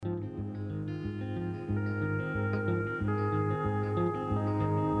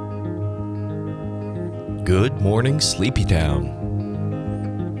Good morning, Sleepy Town.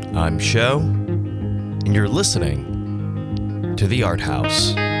 I'm Sho, and you're listening to the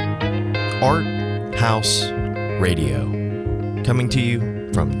ArtHaus. ArtHaus Radio, coming to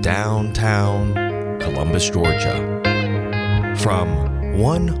you from downtown Columbus, Georgia. From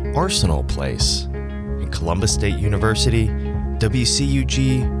One Arsenal Place in Columbus State University,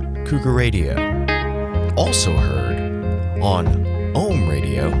 WCUG Cougar Radio. Also heard on Ohm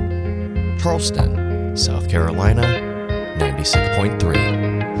Radio, Charleston, South Carolina,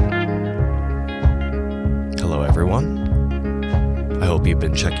 96.3. Hello, everyone. I hope you've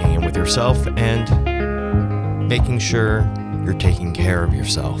been checking in with yourself and making sure you're taking care of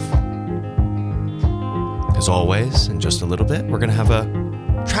yourself. As always, in just a little bit, we're going to have a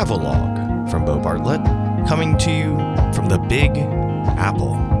travel log from Bo Bartlett coming to you from the Big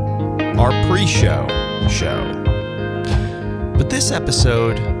Apple, our pre-show show. But this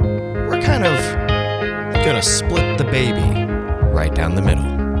episode, we're kind of gonna split the baby right down the middle.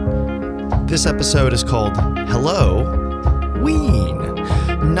 This episode is called Halloween.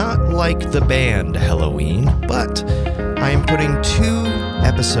 Not like the band Halloween, but I am putting two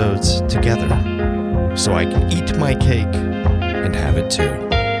episodes together so I can eat my cake and have it too.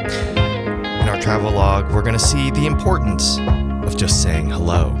 In our travel log, we're gonna see the importance of just saying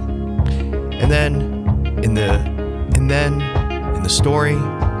hello. And then in the story,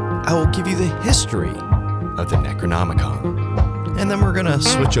 I will give you the history of the Necronomicon. And then we're gonna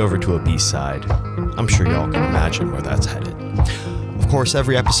switch over to a B-side. I'm sure y'all can imagine where that's headed. Of course,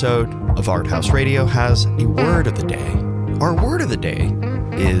 every episode of ArtHaus Radio has a word of the day. Our word of the day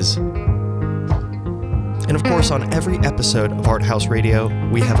is... And of course, on every episode of ArtHaus Radio,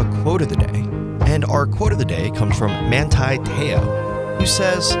 we have a quote of the day. And our quote of the day comes from Manti Teo, who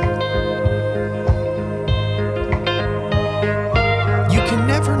says, "You can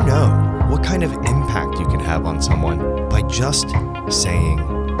never know what kind of impact you can have on someone by just saying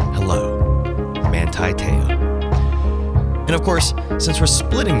hello." Manti Teo. And of course, since we're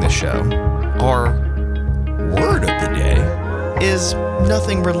splitting the show, our word of the day is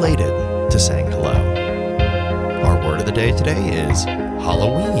nothing related to saying hello. Our word of the day today is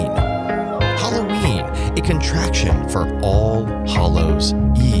Halloween. Halloween, a contraction for All Hallows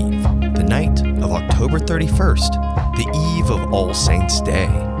Eve, the night of October 31st, the eve of All Saints' Day,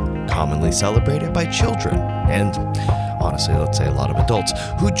 commonly celebrated by children and, honestly, let's say a lot of adults,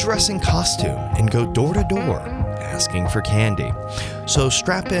 who dress in costume and go door to door asking for candy. So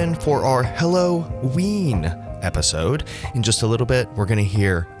strap in for our Halloween episode. In just a little bit, we're going to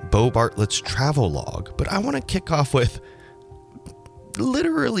hear Bo Bartlett's travel log, but I want to kick off with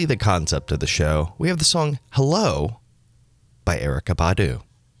literally the concept of the show. We have the song Hello by Erykah Badu.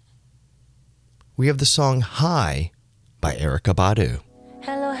 We have the song Hi by Erykah Badu.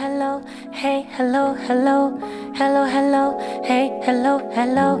 Hello, hello, hey, hello, hello, hello, hello, hey, hello,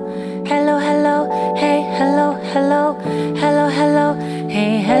 hello, hello, hello, hey, hello, hello, hello, hello,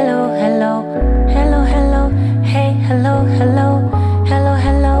 hey, hello, hello, hello, hello, hey, hello, hello, hello,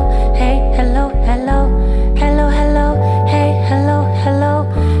 hello, hey, hello, hello, hello, hello, hey, hello, hello,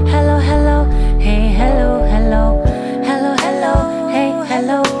 hello, hello, hey, hello, hello, hello, hello, hey,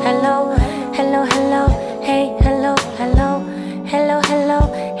 hello, hello, hello, hello, hey, hello, hello. Hello,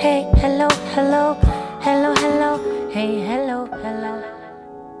 hello, hey, hello, hello, hello, hello, hey, hello, hello.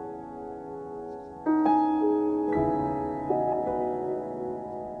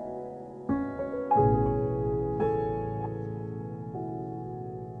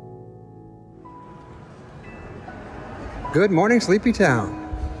 Good morning, Sleepy Town.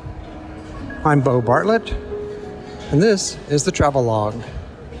 I'm Bo Bartlett, and this is the travel log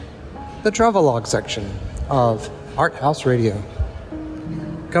section of ArtHaus Radio.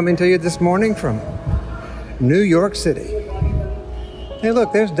 Coming to you this morning from New York City. Hey,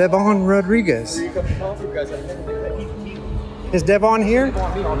 look, there's Devon Rodriguez. Is Devon here?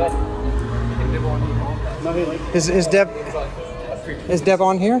 Is Dev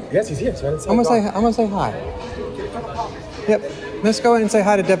on here? Yes, he's here. So I'm gonna say hi. Yep. Let's go in and say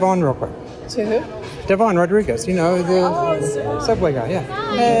hi to Devon real quick. To who? Devon Rodriguez, you know, the subway guy, yeah.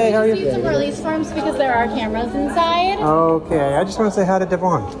 Hi. Hey, how are you? Need some release forms because there are cameras inside. Okay, I just want to say hi to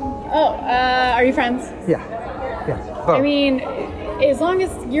Devon. Oh, are you friends? Yeah. Both. I mean, as long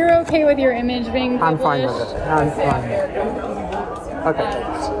as you're okay with your image being I'm published. fine with it. I'm fine. Okay.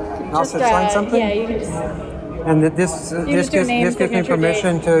 I'll sign something? Yeah, you can just... And this gives me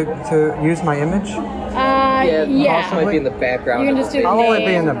permission to use my image? Yeah, the house might be in the background. You can just do I'll name. only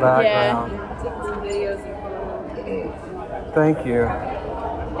be in the background. Yeah. Thank you.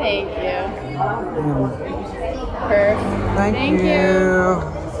 Thank you. Mm. Perfect. Thank you.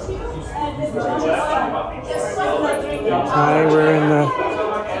 Hi,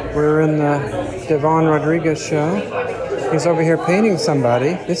 we're in the Devon Rodriguez show. He's over here painting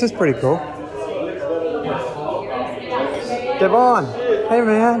somebody. This is pretty cool. Devon, hey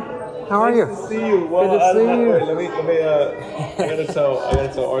man, how are you? Good to see you. Well, Good to see you. Let me. I gotta tell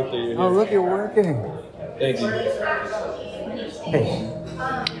Arthur you're here. Oh, look, you're working. Thank you. Hey,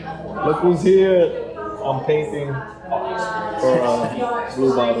 Look who's here. I'm painting for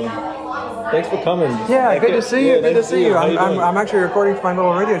Blue Bottle. Thanks for coming. yeah, good to see you. Yeah, Good to see you. How you doing? I'm actually recording for my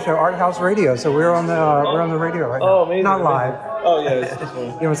little radio show, ArtHaus Radio. So we're on the radio right now. Oh, amazing. Not amazing. live. Oh yeah. It's fun. You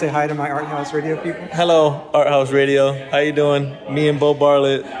want to say hi to my ArtHaus Radio people? Hello, ArtHaus Radio. How you doing? Me and Bo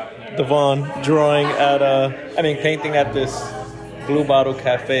Bartlett, Devon, painting at this Blue Bottle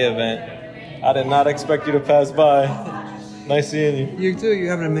Cafe event. I did not expect you to pass by. Nice seeing you. You too. You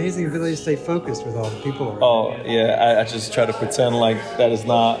have an amazing ability to stay focused with all the people around. Oh yeah, I just try to pretend like that is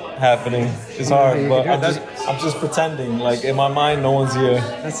not happening. It's hard, you but can do I'm just pretending. Like in my mind, no one's here.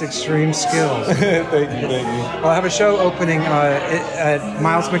 That's extreme skills. Thank you. Well, I have a show opening at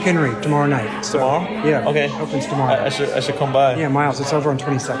Miles McHenry tomorrow night. So, Tomorrow? Yeah. Okay. Opens tomorrow. I should come by. Yeah, Miles. It's over on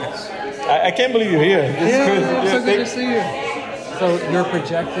 22nd. I can't believe you're here. This is crazy. so good thank- to see you. So you're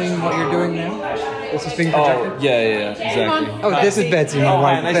projecting what you're doing now? This is being projected? Oh, yeah, exactly. Oh, this is Betsy, my hi,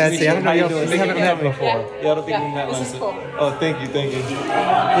 wife. nice Betsy. to meet you. I don't know How you you doing? we haven't met before. Yeah, I don't think we met last time. Oh, thank you.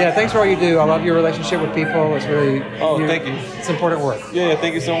 Yeah, thanks for all you do. I love your relationship with people. It's really Thank you. It's important work. Yeah,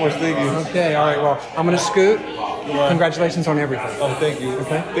 thank you so much. Thank you. Okay, all right. Well, I'm gonna scoot. Congratulations on everything. Oh, thank you.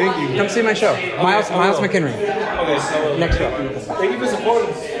 Okay. Thank you. Come see my show. Miles I will. McHenry. Okay, so Next show. thank you for supporting.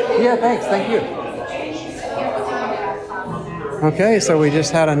 Yeah, thanks. Thank you. Okay, so we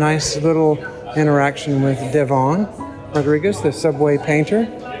just had a nice little interaction with Devon Rodriguez, the subway painter.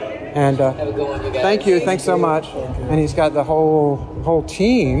 And thank you. Thanks so much. And he's got the whole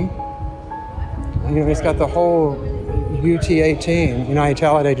team. You know, he's got the whole UTA team, United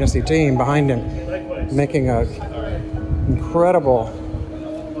Talent Agency team behind him, making a incredible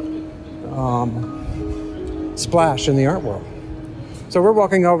splash in the art world. So we're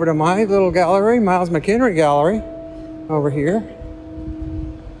walking over to my little gallery, Miles McHenry Gallery, over here.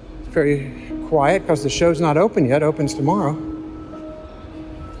 It's very quiet because the show's not open yet. Opens tomorrow.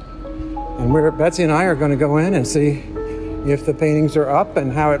 And Betsy and I are going to go in and see if the paintings are up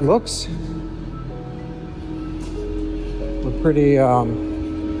and how it looks. We're pretty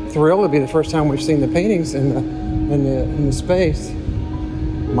thrilled. It'll be the first time we've seen the paintings in the space.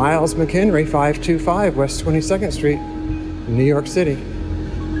 Miles McHenry, 525 West 22nd Street, New York City.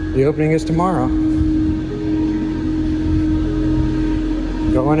 The opening is tomorrow.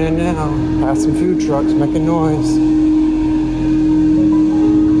 Going in now, past some food trucks, making noise.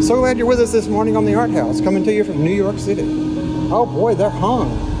 So glad you're with us this morning on the ArtHaus, coming to you from New York City. Oh boy, they're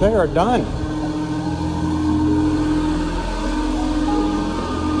hung. They are done.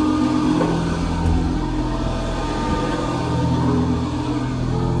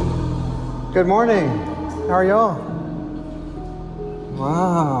 Good morning. How are y'all?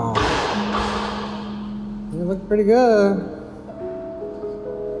 Wow. You look pretty good.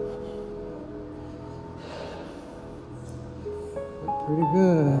 Pretty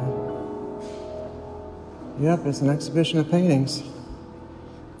good. Yep, it's an exhibition of paintings.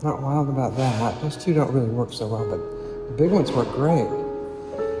 Not wild about that. Those two don't really work so well, but the big ones work great.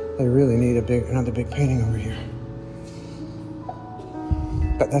 They really need another big painting over here.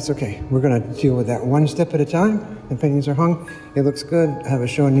 But that's okay. We're gonna deal with that one step at a time. The paintings are hung. It looks good. I have a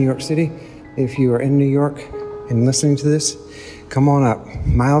show in New York City. If you are in New York and listening to this, come on up.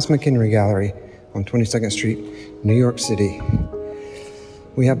 Miles McHenry Gallery on 22nd Street, New York City.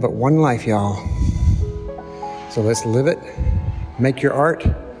 We have but one life, y'all. So let's live it. Make your art.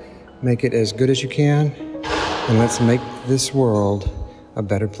 Make it as good as you can. And let's make this world a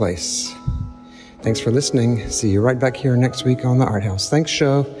better place. Thanks for listening. See you right back here next week on the ArtHaus. Thanks,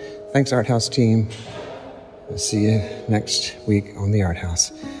 show. Thanks, ArtHaus team. I'll see you next week on the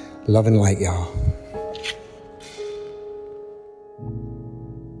ArtHaus. Love and light, y'all.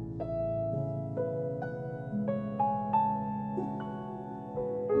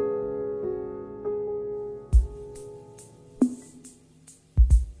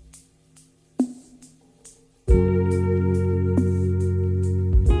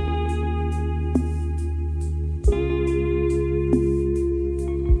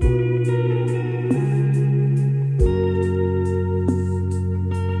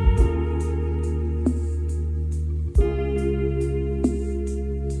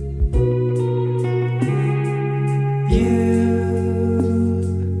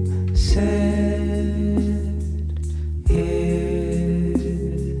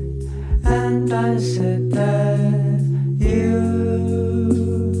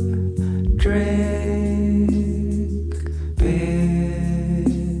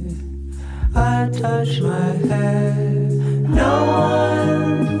 touch my hair. No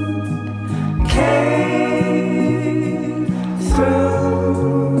one came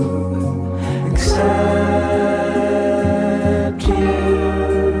through except you.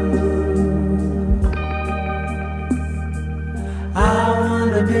 I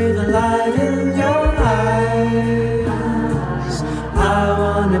wanna be the light in your eyes. I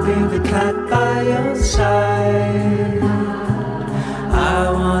wanna be the cat by your side.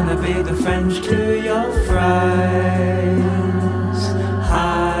 I wanna be the French to your fries.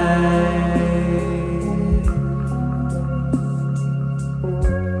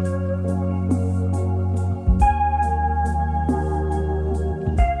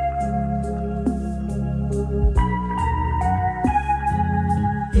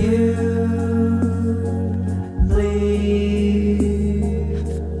 You leave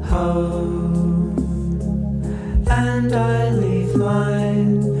home and I leave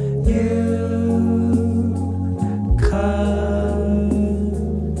mine. You come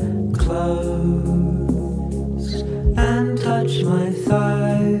close and touch my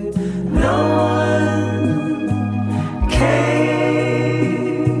thigh. No one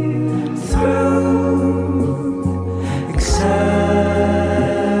came through except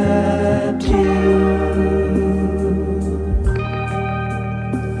you.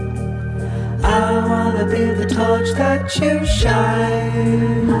 I wanna be the torch that you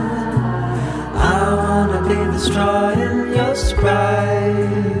shine. I wanna be the straw in your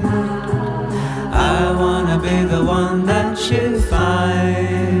Sprite. I wanna be the one that you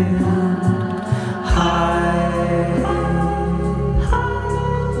find high.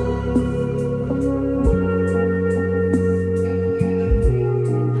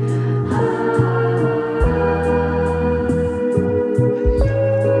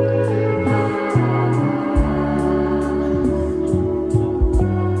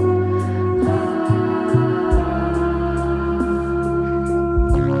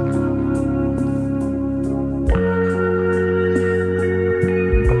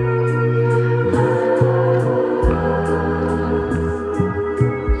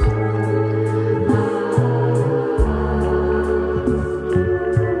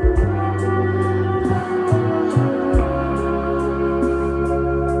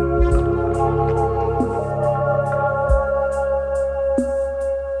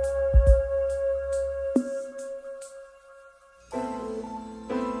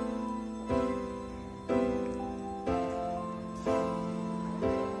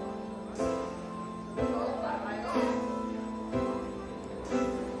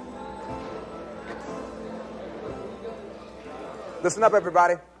 Listen up,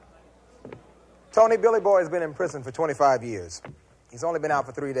 everybody. Tony Billy Boy has been in prison for 25 years. He's only been out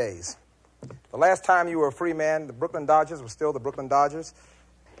for 3 days. The last time you were a free man, the Brooklyn Dodgers were still the Brooklyn Dodgers,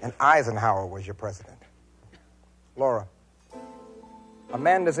 and Eisenhower was your president. Laura,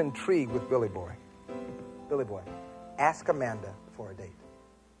 Amanda's intrigued with Billy Boy. Billy Boy, ask Amanda for a date.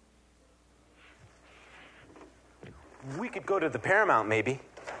 We could go to the Paramount, maybe.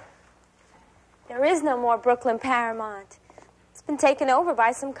 There is no more Brooklyn Paramount. It's been taken over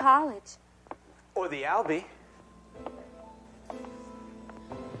by some college. Or the Albee.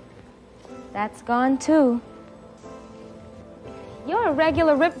 That's gone, too. You're a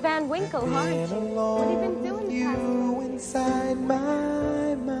regular Rip Van Winkle, aren't you? What have you been doing the past inside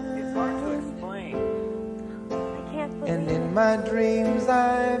my mind. It's hard to explain. I can't believe And in my dreams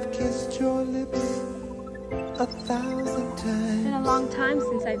I've kissed your lips 1,000 times. It's been a long time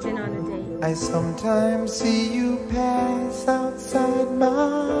since I've been on a date. I sometimes see you pass outside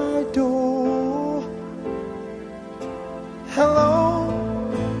my door. Hello,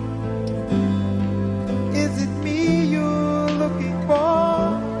 is it me you're looking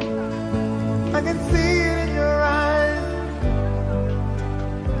for? I can see it in your eyes,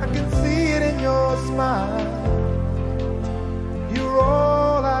 I can see it in your smile. You're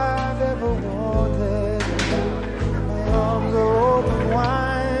all I've ever wanted. My arms are open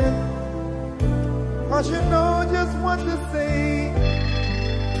wide, 'cause you know just what to say,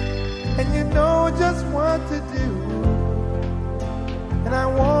 and you know just what to do. And I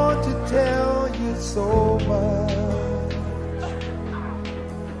want to tell you so much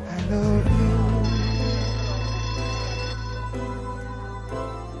I love you.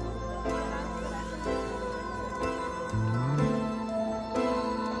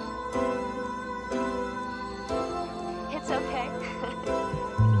 It's okay.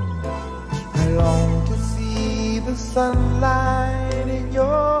 I long to see the sunlight in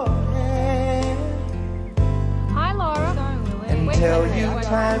your hair. Hi, Laura. And tell you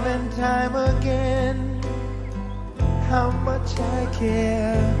time and time again how much I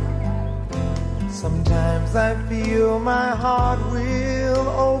care. Sometimes I feel my heart will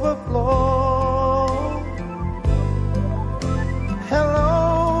overflow.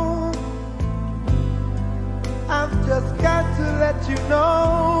 Hello, I've just got to let you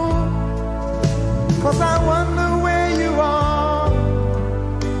know, 'cause I wonder where you are,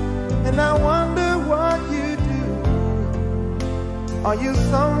 and I wonder what you do. Are you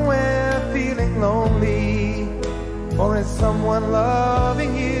somewhere feeling lonely, or is someone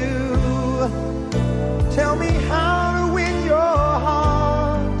loving you? Tell me how to win your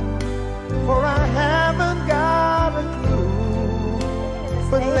heart, for I haven't got a clue.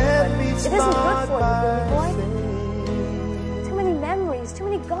 But let me start by saying, too many memories, too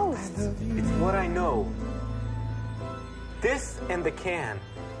many ghosts. It's what I know. This and the can.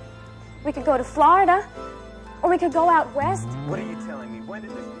 We could go to Florida, or we could go out west. What are you telling me? When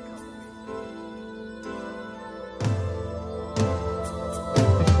did this become?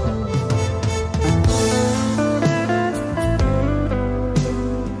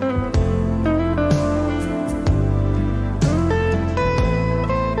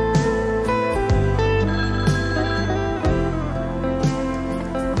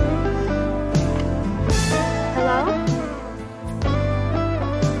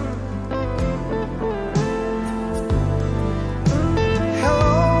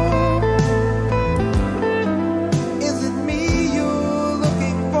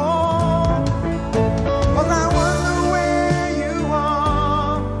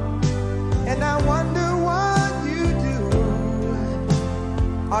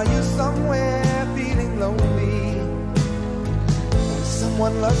 Are you somewhere feeling lonely? Is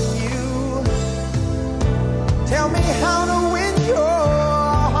someone loving you? Tell me how to win your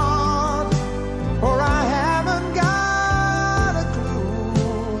heart, for I haven't got a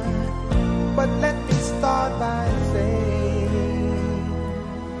clue. But let me start by saying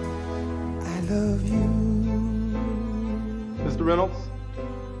I love you. Mr. Reynolds,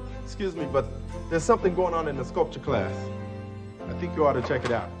 excuse me, but there's something going on in the sculpture class. I think you ought to check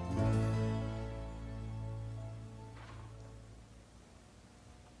it out.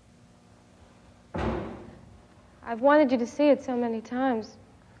 I've wanted you to see it so many times,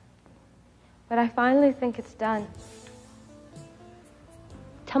 but I finally think it's done.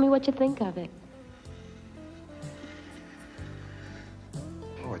 Tell me what you think of it.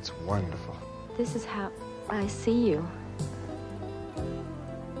 Oh, it's wonderful. This is how I see you.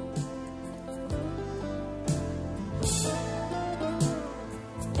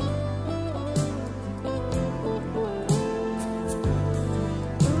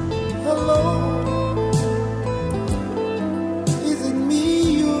 Hello, is it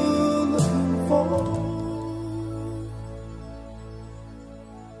me you're looking for?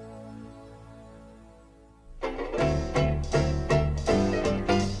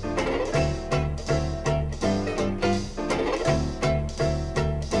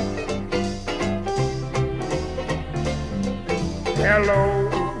 Hello,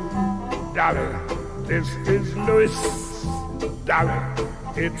 Dolly, this is Louis. Dolly,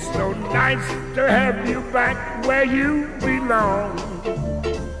 it's so nice to have you back where you belong.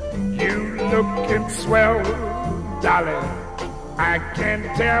 You looking swell, Dolly, I can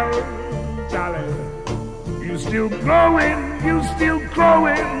tell, Dolly. You still growing, you still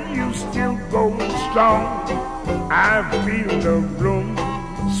growing, you still going strong. I feel the room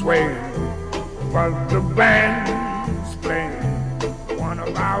swaying while the band's playing one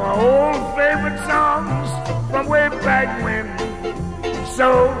of our old favorite songs from way back when.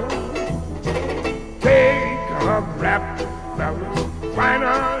 So take a rap, fellas, find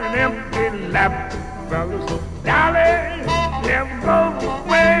her an empty lap, fellas. Dolly, never go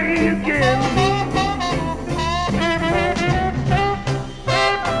away again.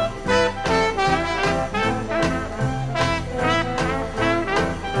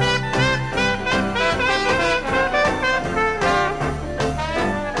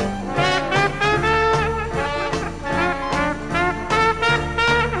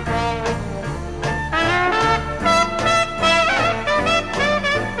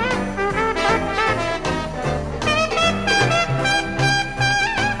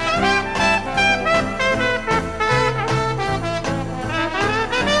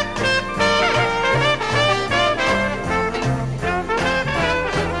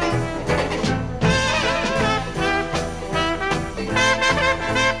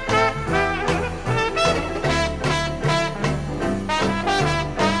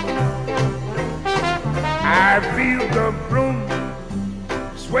 I feel the room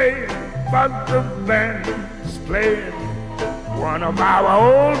sway, but the band's playing one of our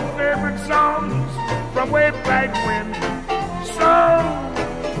old favorite songs from way back when. So,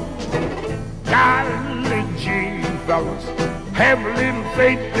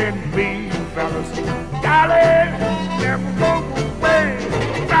 faith in me, fellas. Darling, never go away.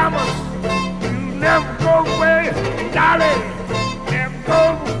 Promise you never go away. Darling, never go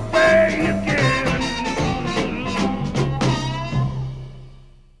away again.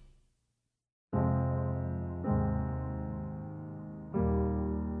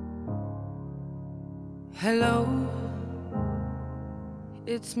 Hello,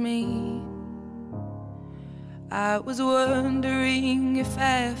 it's me. I was wondering if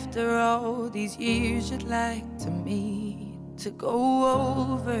after all these years you'd like to meet to go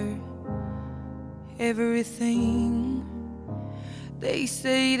over everything. They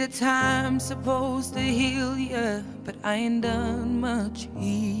say the time's supposed to heal ya, but I ain't done much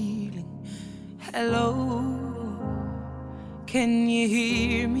healing. Hello, can you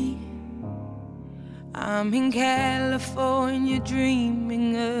hear me? I'm in California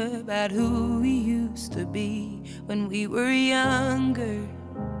dreaming about who we used to be when we were younger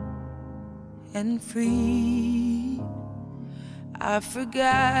and free. I've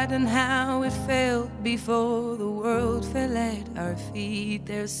forgotten how it felt before the world fell at our feet.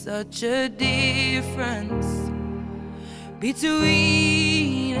 There's such a difference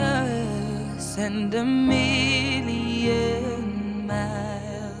between us and a million miles.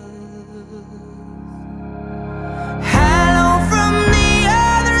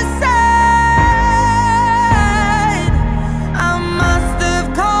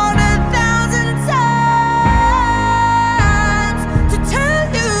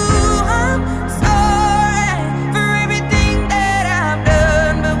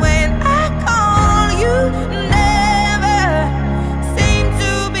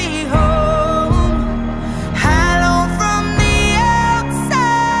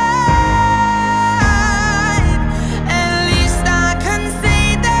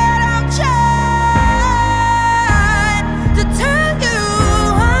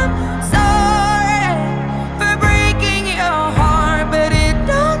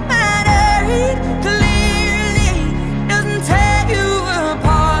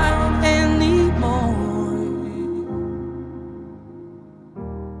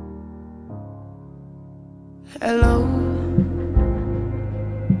 Hello,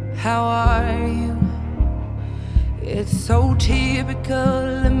 how are you? It's so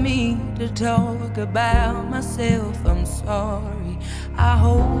typical of me to talk about myself. I'm sorry. I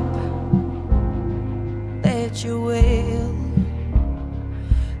hope that you're well.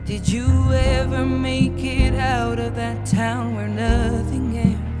 Did you ever make it out of that town where nothing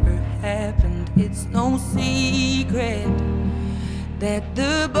ever happened? It's no secret that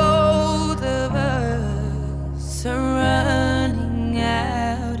the both of us are running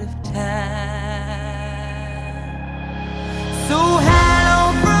out of time. So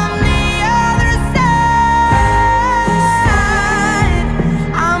hello from the other side.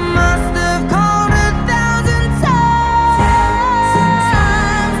 I must have called 1,000 times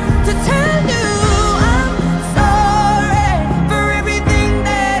to tell you I'm sorry for everything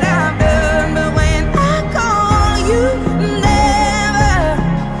that I've done. But when I call, you never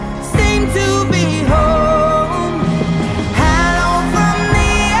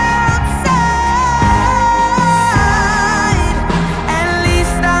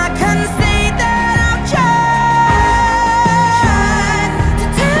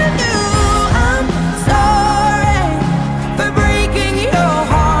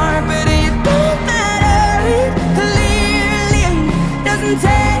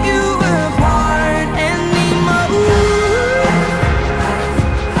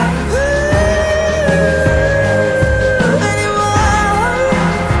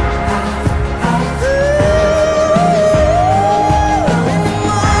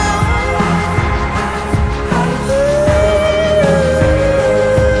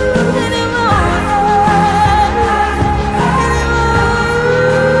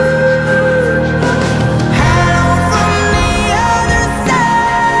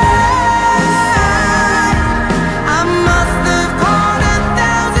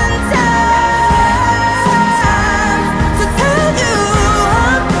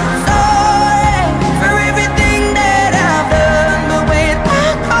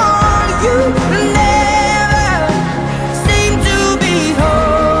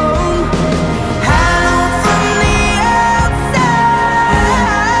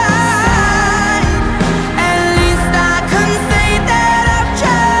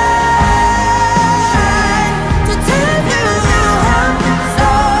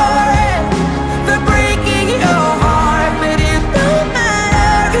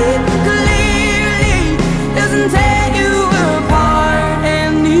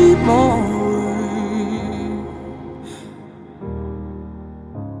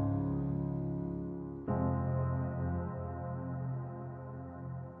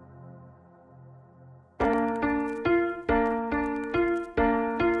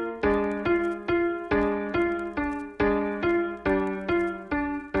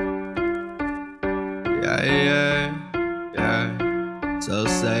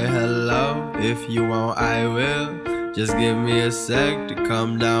if you want, I will. Just give me a sec to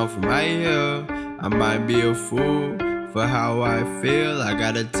come down from right here. I might be a fool for how I feel. I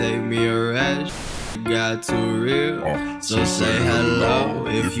gotta take me a rest. Got too real. So say hello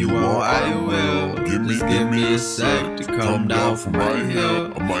if you want, I will. Just give me a sec to come down from right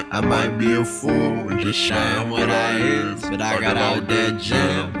here. I might be a fool, just shine what I is. But I got out that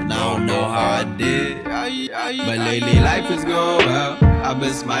gym, and I don't know how I did. But lately life is going well. I've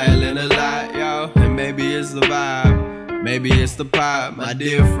been smiling a lot, yo. And maybe it's the vibe, maybe it's the pop. My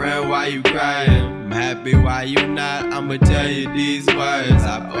dear friend, why you crying? I'm happy, why you not? I'ma tell you these words,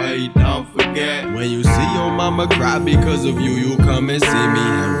 I pray you don't forget. When you see your mama cry because of you, you come and see me.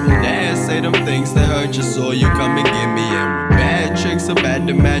 And when dad say them things that hurt your soul, you come and get me. And when bad tricks are bad,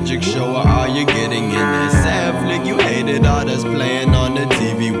 the magic show are all you're getting. In that sad flick, you hated all that's playing on the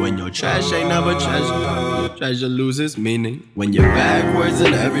TV. When your trash ain't never treasure, treasure loses meaning. When you're backwards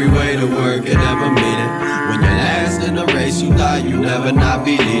in every way the word could ever mean it. When you're last in the race, you thought you never not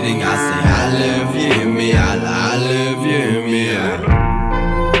be leading. I say I live, you hear me, I live, you hear me, yeah.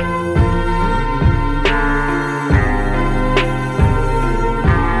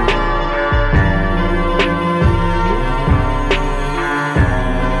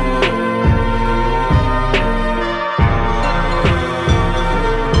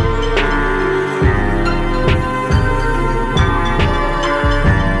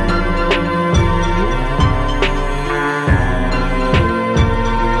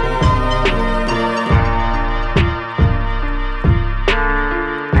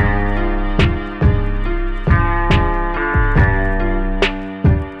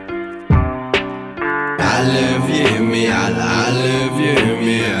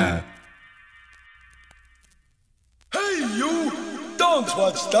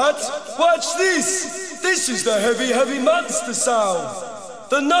 Watch this! This is the heavy monster sound!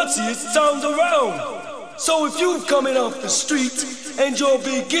 The nuttiest sound around! So if you've coming off the street and you're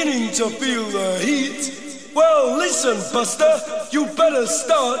beginning to feel the heat, well listen, Buster, you better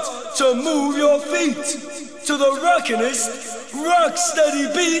start to move your feet to the rockinest, rock-steady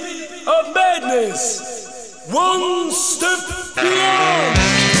beat of madness! One step beyond!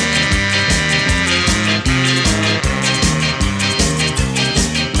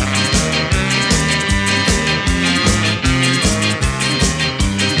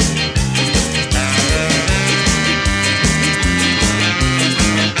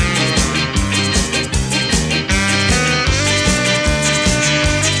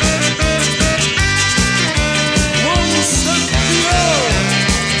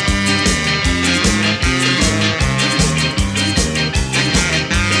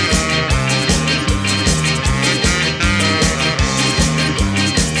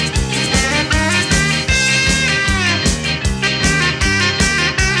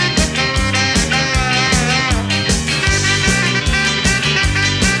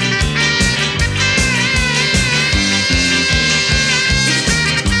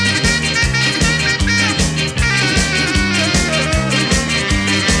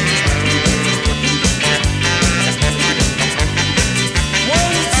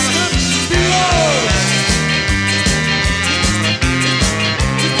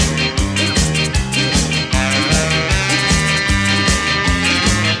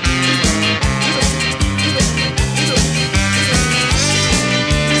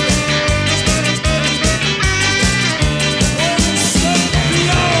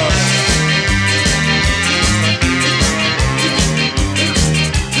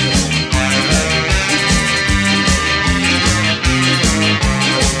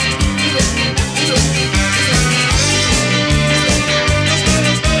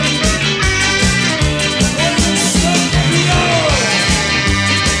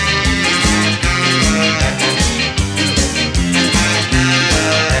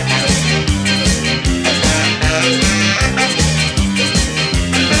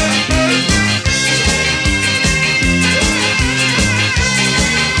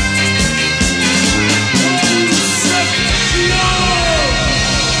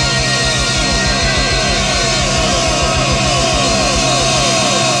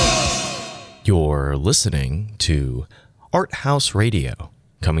 Listening to ArtHaus Radio,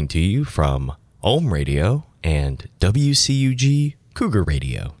 coming to you from Ohm Radio and WCUG Cougar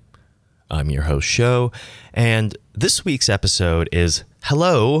Radio. I'm your host, Sho, and this week's episode is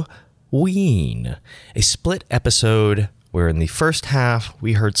Hello, Ween, a split episode where in the first half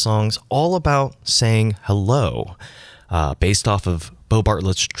we heard songs all about saying hello, based off of Bo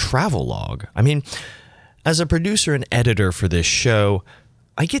Bartlett's travel log. I mean, as a producer and editor for this show,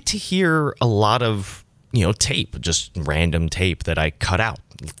 I get to hear a lot of tape, just random tape that I cut out.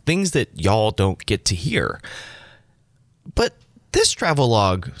 Things that y'all don't get to hear. But this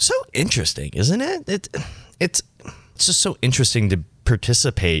travelogue, so interesting, isn't it? It's just so interesting to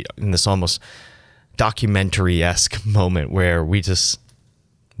participate in this almost documentary-esque moment where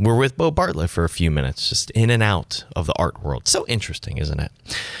we're with Bo Bartlett for a few minutes, just in and out of the art world. So interesting, isn't it?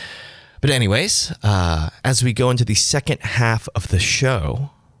 But anyways, as we go into the second half of the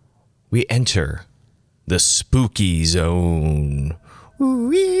show, we enter the spooky zone.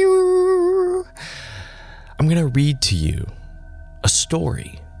 I'm going to read to you a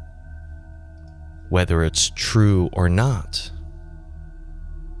story. Whether it's true or not,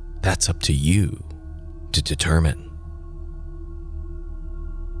 that's up to you to determine.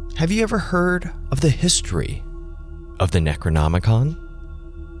 Have you ever heard of the history of the Necronomicon?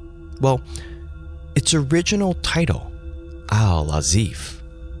 Well, its original title, Al-Azif,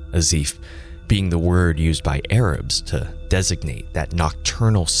 Azif being the word used by Arabs to designate that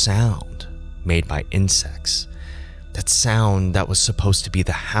nocturnal sound made by insects, that sound that was supposed to be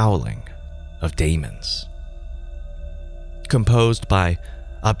the howling of demons. Composed by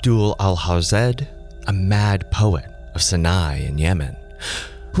Abdul al-Hazred, a mad poet of Sinai in Yemen,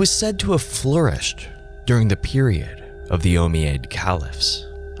 who is said to have flourished during the period of the Umayyad caliphs,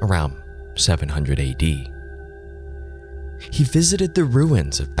 around 700 AD. He visited the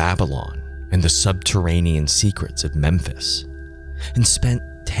ruins of Babylon and the subterranean secrets of Memphis, and spent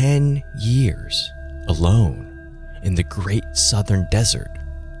 10 years alone in the great southern desert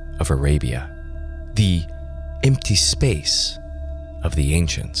of Arabia, the empty space of the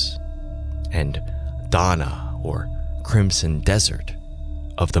ancients, and Dana, or Crimson Desert,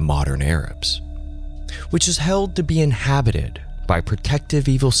 of the modern Arabs, which is held to be inhabited by protective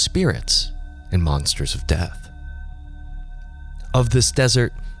evil spirits and monsters of death. Of this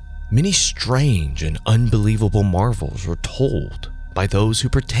desert, many strange and unbelievable marvels were told by those who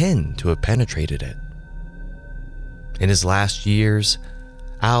pretend to have penetrated it. In his last years,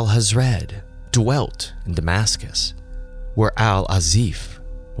 Al-Hazred dwelt in Damascus, where Al-Azif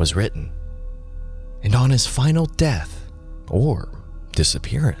was written. And on his final death, or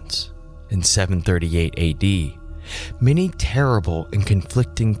disappearance, in 738 AD, many terrible and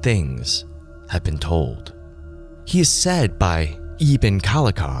conflicting things have been told. He is said by Ibn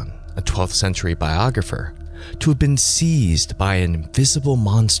Khaldun, a 12th century biographer, to have been seized by an invisible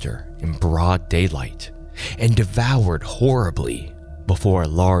monster in broad daylight and devoured horribly before a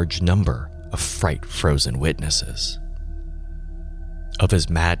large number of fright-frozen witnesses. Of his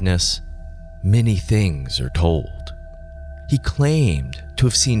madness, many things are told. He claimed to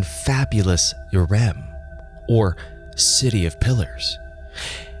have seen fabulous Irem, or City of Pillars,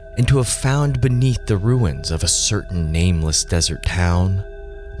 and to have found beneath the ruins of a certain nameless desert town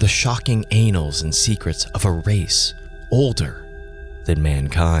the shocking annals and secrets of a race older than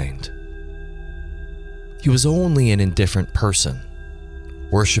mankind. He was only an indifferent person,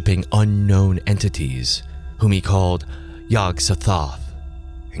 worshipping unknown entities whom he called Yog-Sothoth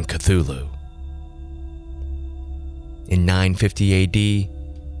and Cthulhu. In 950 AD,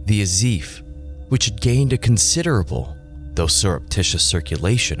 the Azif, which had gained a considerable, though surreptitious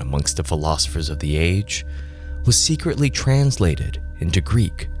circulation amongst the philosophers of the age, was secretly translated into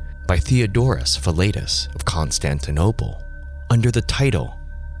Greek by Theodorus Philetus of Constantinople under the title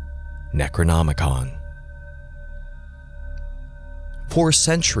Necronomicon. For a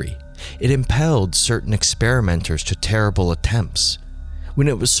century, it impelled certain experimenters to terrible attempts when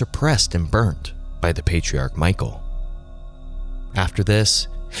it was suppressed and burnt by the Patriarch Michael. After this,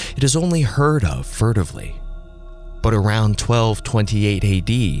 it is only heard of furtively, but around 1228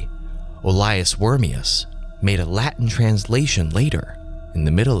 AD, Olaus Wormius made a Latin translation later in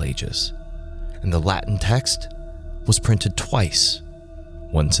the Middle Ages, and the Latin text was printed twice,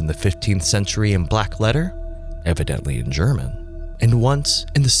 once in the 15th century in black letter, evidently in German, and once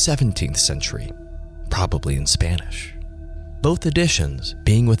in the 17th century, probably in Spanish. Both editions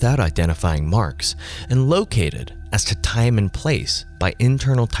being without identifying marks and located as to time and place by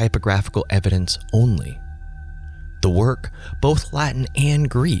internal typographical evidence only. The work, both Latin and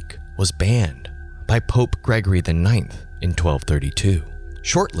Greek, was banned by Pope Gregory IX in 1232,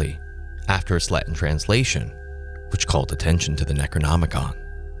 shortly after its Latin translation, which called attention to the Necronomicon.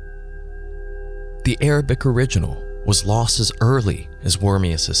 The Arabic original was lost as early as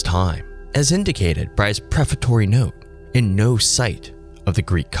Wormius's time, as indicated by his prefatory note in no sight of the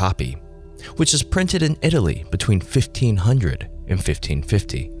Greek copy, which is printed in Italy between 1500 and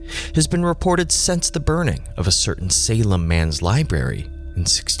 1550, has been reported since the burning of a certain Salem man's library in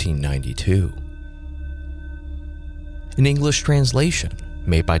 1692. An English translation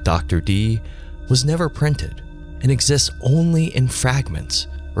made by Dr. D was never printed and exists only in fragments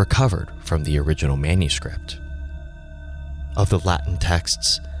recovered from the original manuscript. Of the Latin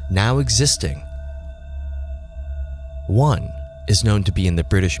texts now existing, one is known to be in the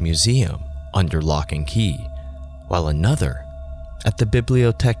British Museum under lock and key, while another at the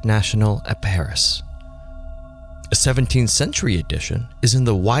Bibliothèque Nationale at Paris. A 17th century edition is in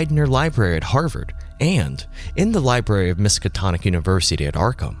the Widener Library at Harvard and in the Library of Miskatonic University at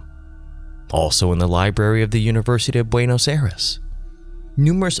Arkham, also in the Library of the University of Buenos Aires.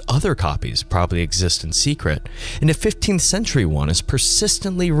 Numerous other copies probably exist in secret, and a 15th century one is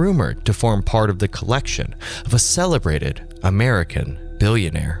persistently rumored to form part of the collection of a celebrated American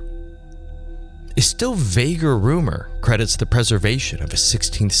billionaire. A still vaguer rumor credits the preservation of a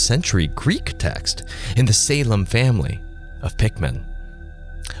 16th century Greek text in the Salem family of Pickman.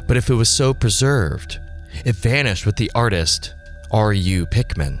 But if it was so preserved, it vanished with the artist R.U.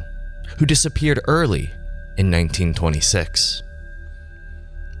 Pickman, who disappeared early in 1926.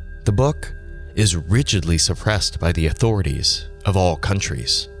 The book is rigidly suppressed by the authorities of all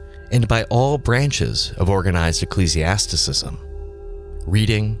countries and by all branches of organized ecclesiasticism.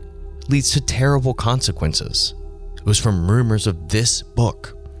 Reading leads to terrible consequences. It was from rumors of this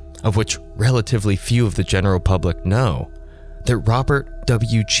book, of which relatively few of the general public know, that Robert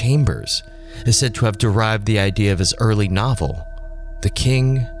W. Chambers is said to have derived the idea of his early novel, The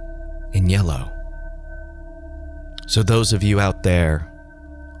King in Yellow. So those of you out there,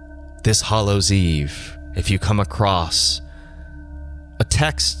 this Hallows Eve, if you come across a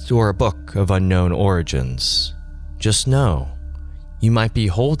text or a book of unknown origins, just know you might be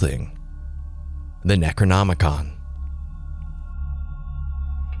holding the Necronomicon.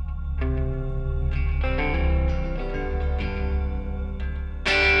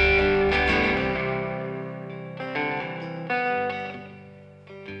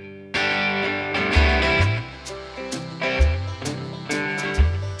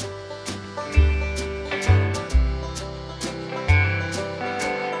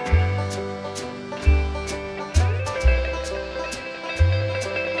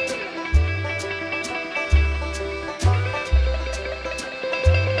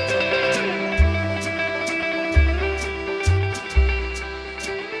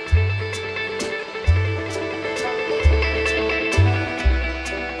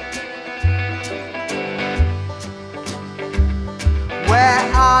 Where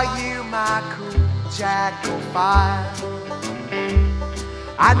are you, my cool jackal fire?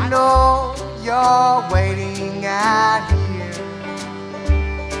 I know you're waiting out here.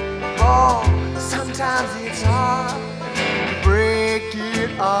 Oh, sometimes it's hard to break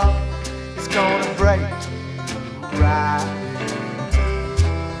it up. It's gonna break you right in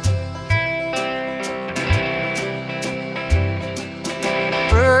two.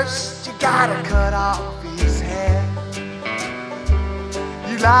 First, you gotta cut off his head.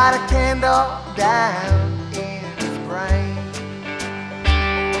 You light a candle down in his brain.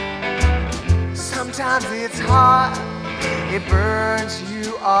 Sometimes it's hot, it burns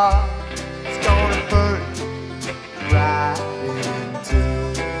you up. It's gonna burn you right in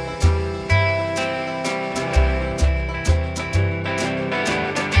two.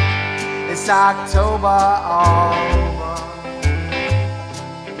 It's October all over.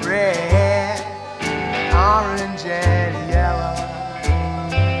 Red, orange and yellow.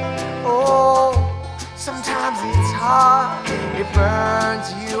 Oh, sometimes it's hard, it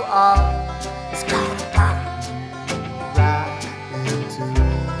burns you up. It's gonna burn you right into.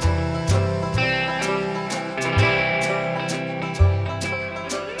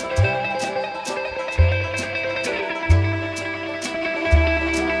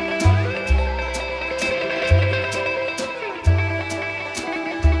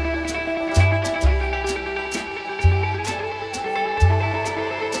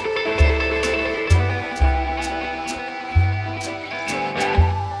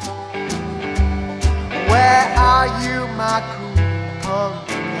 Where are you, my cool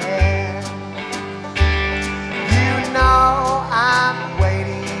pumpkin head? You know I'm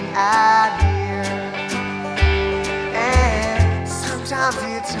waiting out here. And sometimes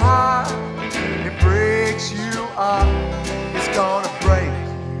it's hard, it breaks you up. It's gonna break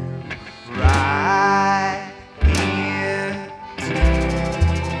you right in two.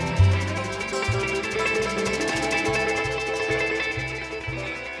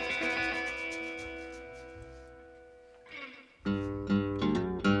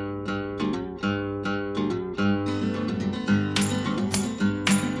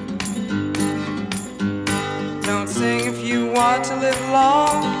 Don't sing if you want to live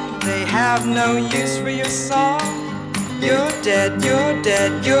long. They have no use for your song. You're dead, you're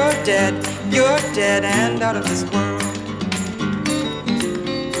dead, you're dead. You're dead and out of this world.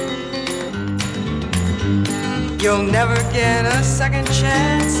 You'll never get a second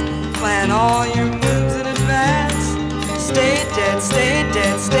chance. Plan all your moves in advance. Stay dead, stay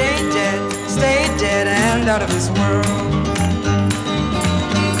dead, stay dead, stay dead and out of this world.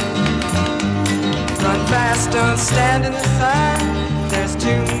 Run fast, don't stand in the sun. There's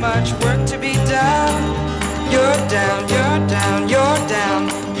too much work to be done. You're down, you're down, you're down,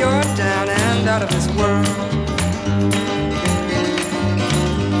 you're down and out of this world.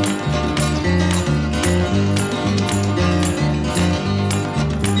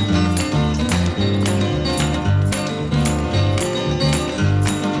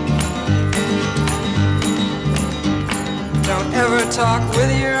 Don't ever talk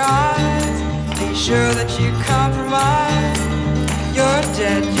with your eyes. Be sure that you compromise. You're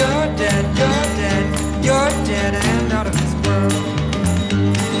dead, you're dead, you're dead, you're dead and out of this world.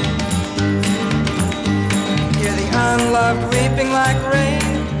 Hear the unloved weeping like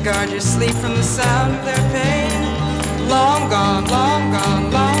rain. Guard your sleep from the sound of their pain. Long gone, long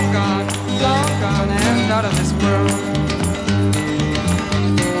gone, long gone, long gone and out of this world.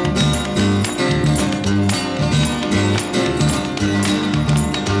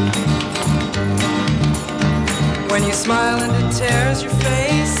 When you smile and it tears your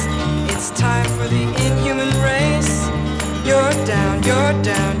face, it's time for the inhuman race. You're down, you're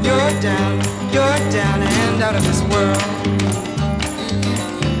down, you're down, you're down and out of this world.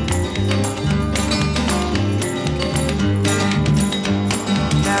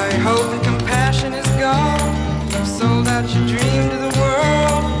 Now your hope and compassion is gone. You've sold out your dream to the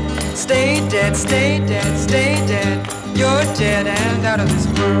world. Stay dead, stay dead, stay dead. You're dead and out of this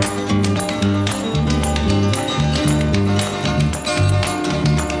world.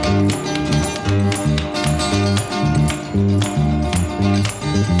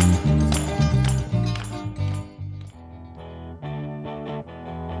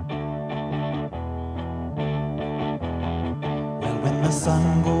 The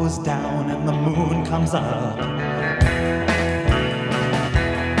sun goes down and the moon comes up,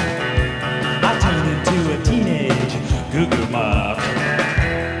 I turn into a teenage goo-goo muck.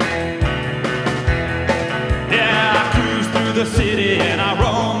 Yeah, I cruise through the city and I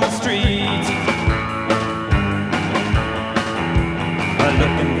roam the streets,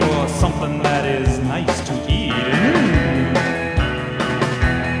 looking for something that is nice to eat.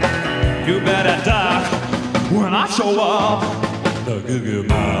 You better duck when I show up. The goo-goo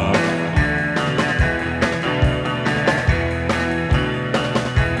mob.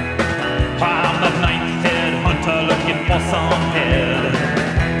 I'm the ninth-head hunter looking for some head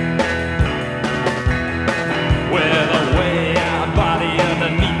with a way-out body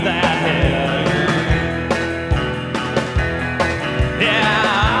underneath that head. Yeah,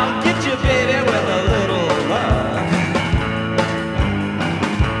 I'll get you, baby, with a little love,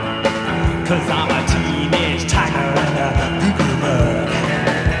 'cause I'm a teenage tiger and a goo-goo mug.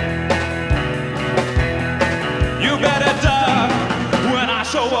 You better duck when I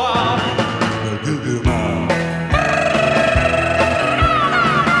show up. The goo-goo mug.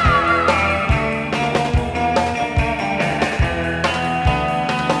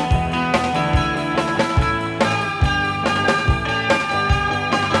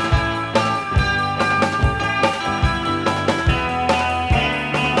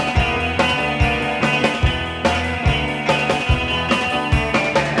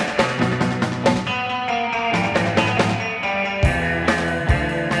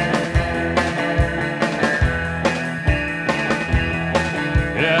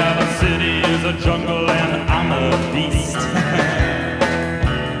 Jungle and I'm a beast.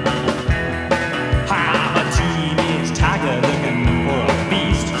 I'm a teenage tiger looking for a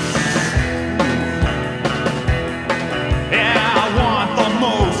feast. Yeah, I want the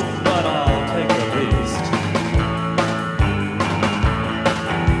most, but I'll take the least.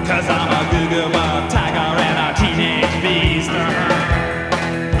 'Cause I'm a goo-goo mob tiger and a teenage beast.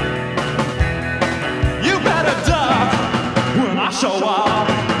 You better duck when I show up.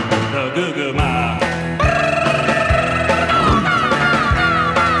 The goo-goo mob.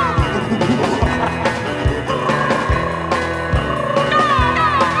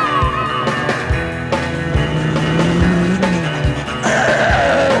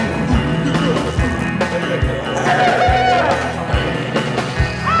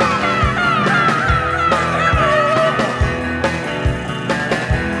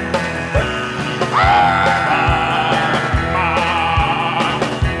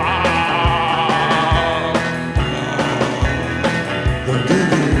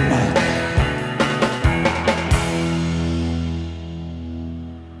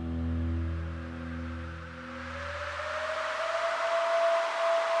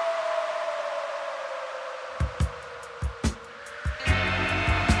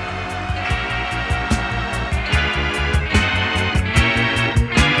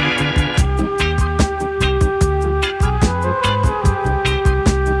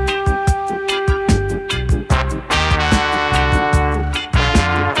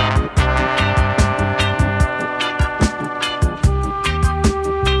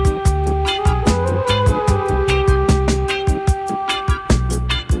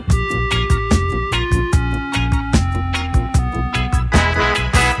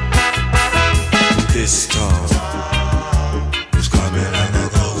 This town is coming like a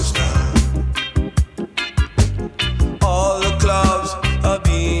ghost town. All the clubs are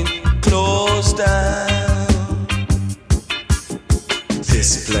being closed down.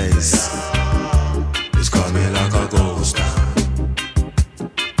 This place is coming like a ghost town.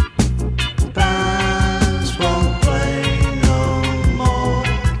 Bands won't play no more.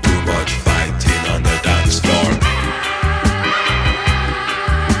 Too much fighting on the dance floor.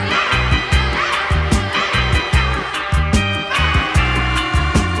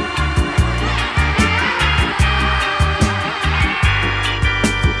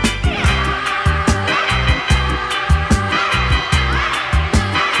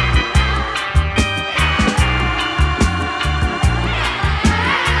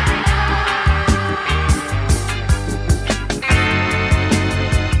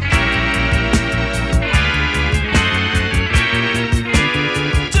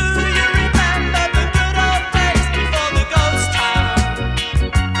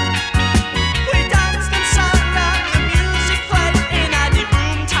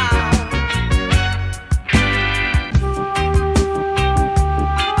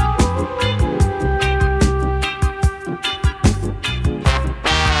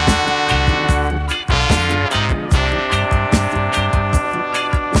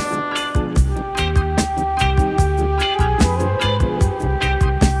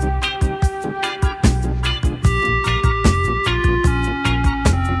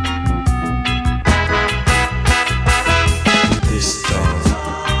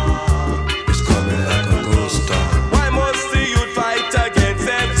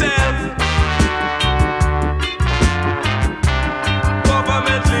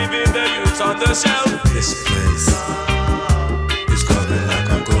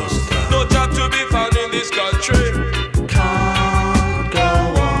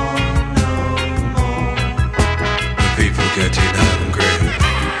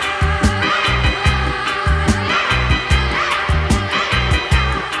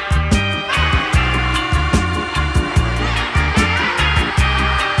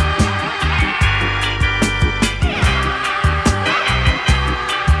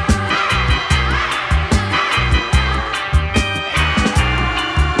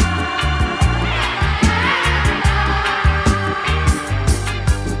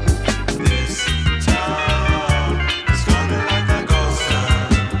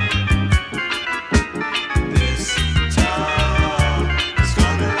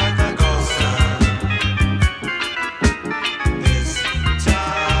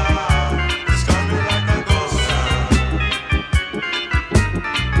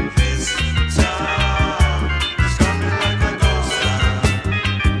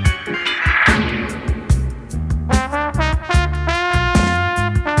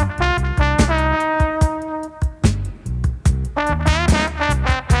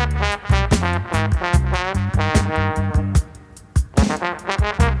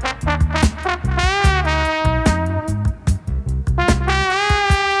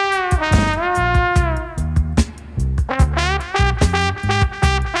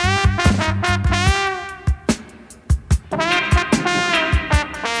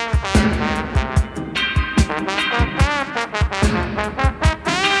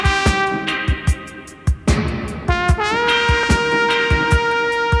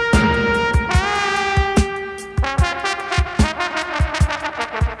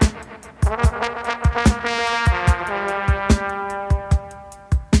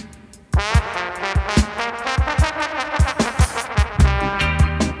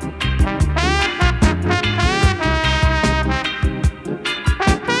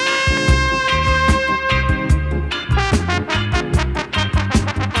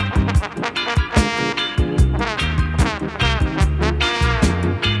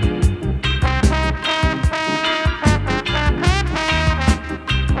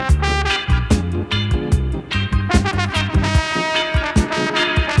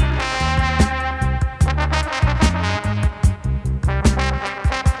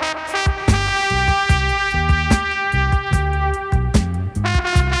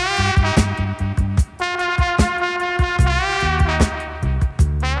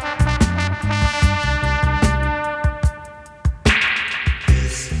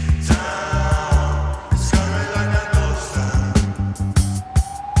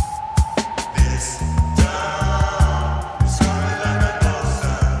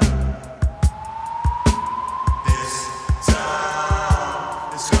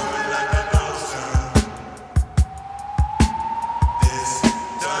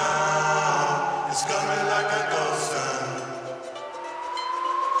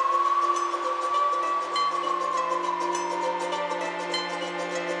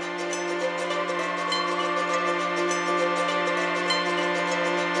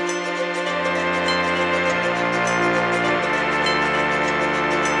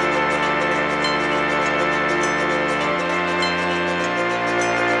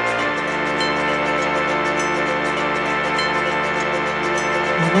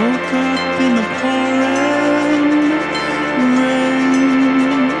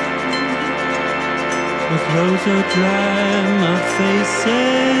 The clothes are dry, my face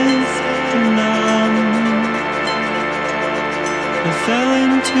is numb. I fell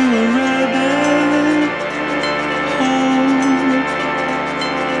into a rabbit hole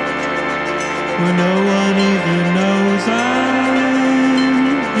where no one even knows I'm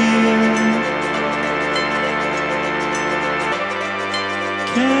here.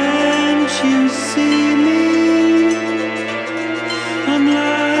 Can't you see me? I'm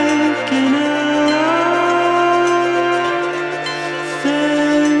like an elephant.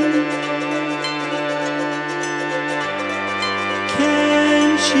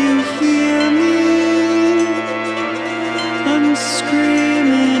 Can't you hear me? I'm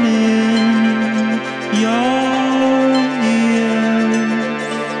screaming in your ears.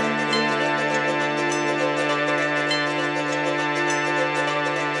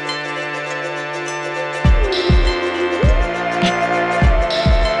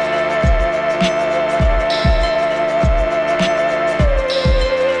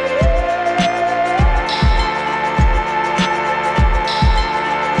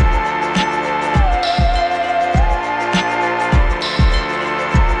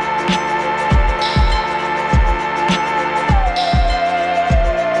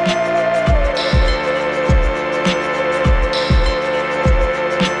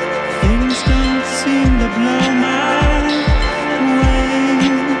 Things don't seem to blow my way.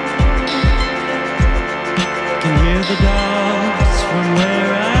 Can hear the dogs from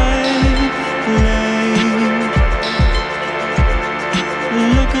where I lay.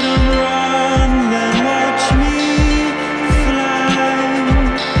 Look at 'em run, then watch me fly.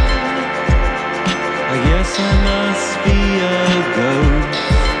 I guess I must be a ghost.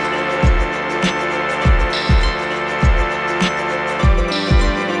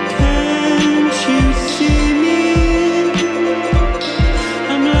 Can't you see me?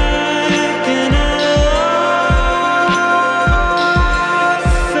 I'm like an elephant.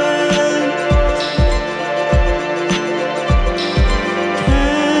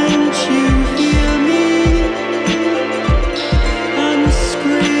 Can't you hear me? I'm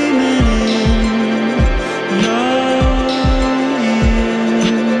screaming in your ear.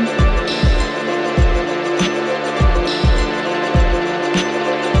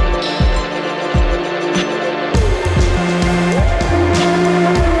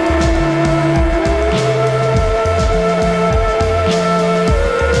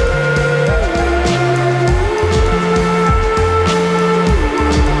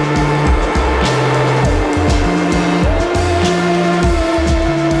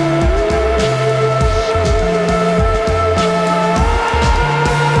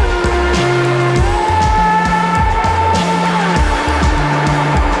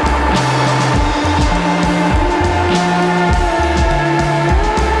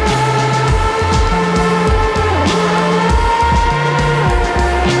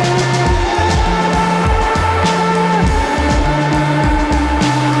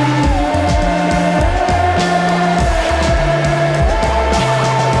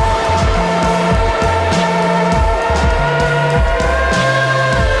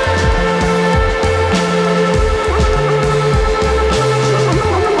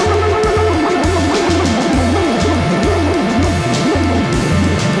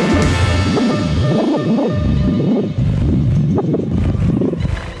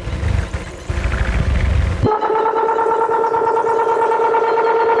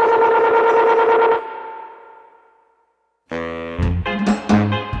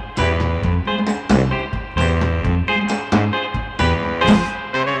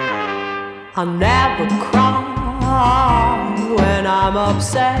 I never cry when I'm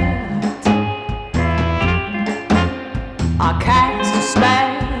upset. I cast a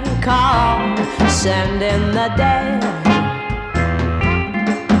spell on sending the dead.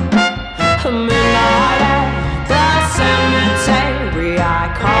 Midnight at the cemetery, I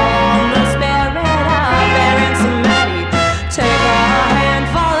call on the spirit of burying somebody. Take a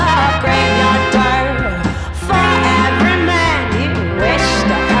handful of graveyard dirt for every man you wish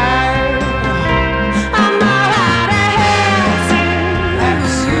to hurt. I know how to hurt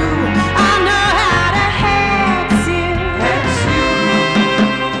you. I know how to hurt you.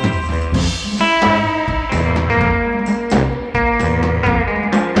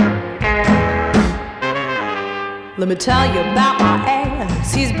 Let me tell you about my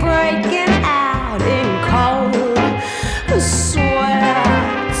ass. He's breaking out in cold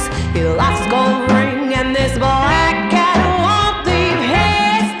sweats. He lost his gold ring and this black cat won't leave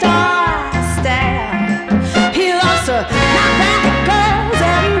his doorstep. He loves to knock back the girls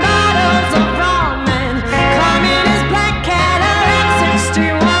and bottles of rum and come in his black Cadillac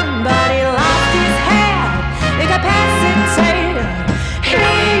 61, but he lost his hair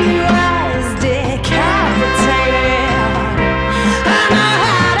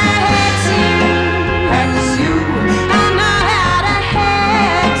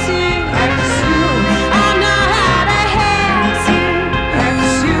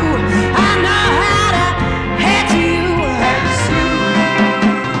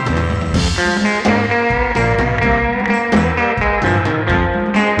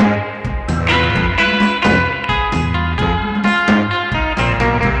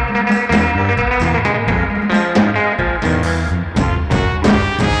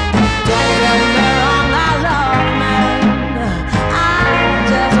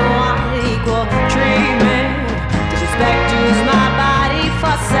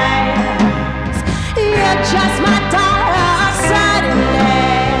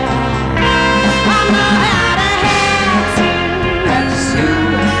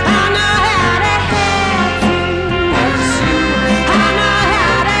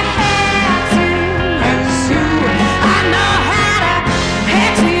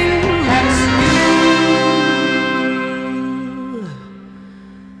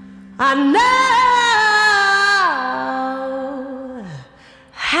I know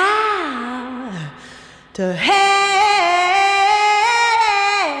how to hex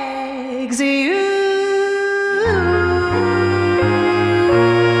you.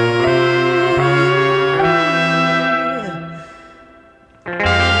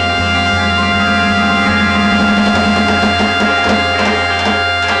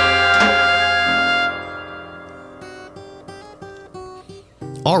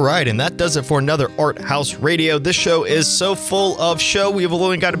 All right, and that does it for another Art House Radio. This show is so full of show. We've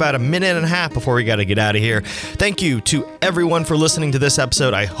only got about a minute and a half before we got to get out of here. Thank you to everyone for listening to this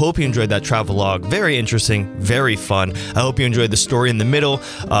episode. I hope you enjoyed that travelogue. Very interesting, very fun. I hope you enjoyed the story in the middle,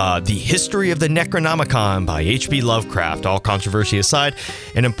 The History of the Necronomicon by H.P. Lovecraft. All controversy aside,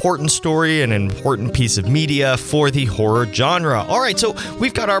 an important story and an important piece of media for the horror genre. All right, so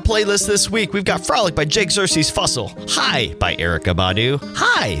we've got our playlist this week. We've got Frolic by Jake Xerxes Fussell. Hi by Erykah Badu.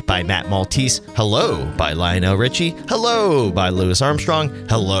 Hi by Matt Maltese. Hello by Lionel Richie. Hello by Louis Armstrong.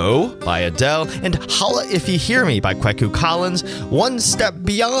 Hello by Adele. And Holla If You Hear Me by Kweku Collins. One Step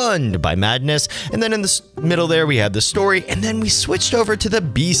Beyond by Madness. And then in the middle there we had the story. And then we switched over to the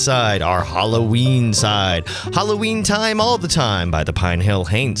B-side, our Halloween side. Halloween Time All the Time by the Pine Hill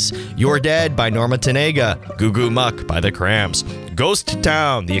Haints. You're Dead by Norma Tanega. Goo Goo Muck by the Cramps. Ghost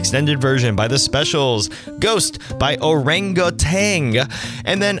Town, the extended version by the Specials. Ghost by Orangutan.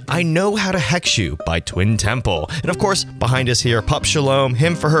 And then I Know How to Hex You by Twin Temple. And of course, behind us here, Pup Shalom,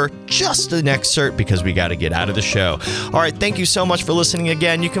 Him for Her, just an excerpt because we got to get out of the show. All right, thank you so much for listening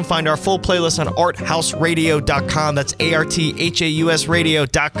again. You can find our full playlist on arthausradio.com. That's ARTHAUS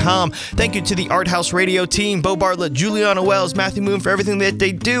radio.com. Thank you to the Art House Radio team, Bo Bartlett, Juliana Wells, Matthew Moon for everything that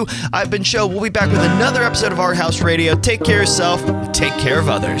they do. I've been Show. We'll be back with another episode of Art House Radio. Take care of yourself. Take care of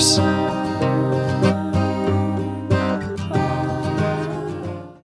others.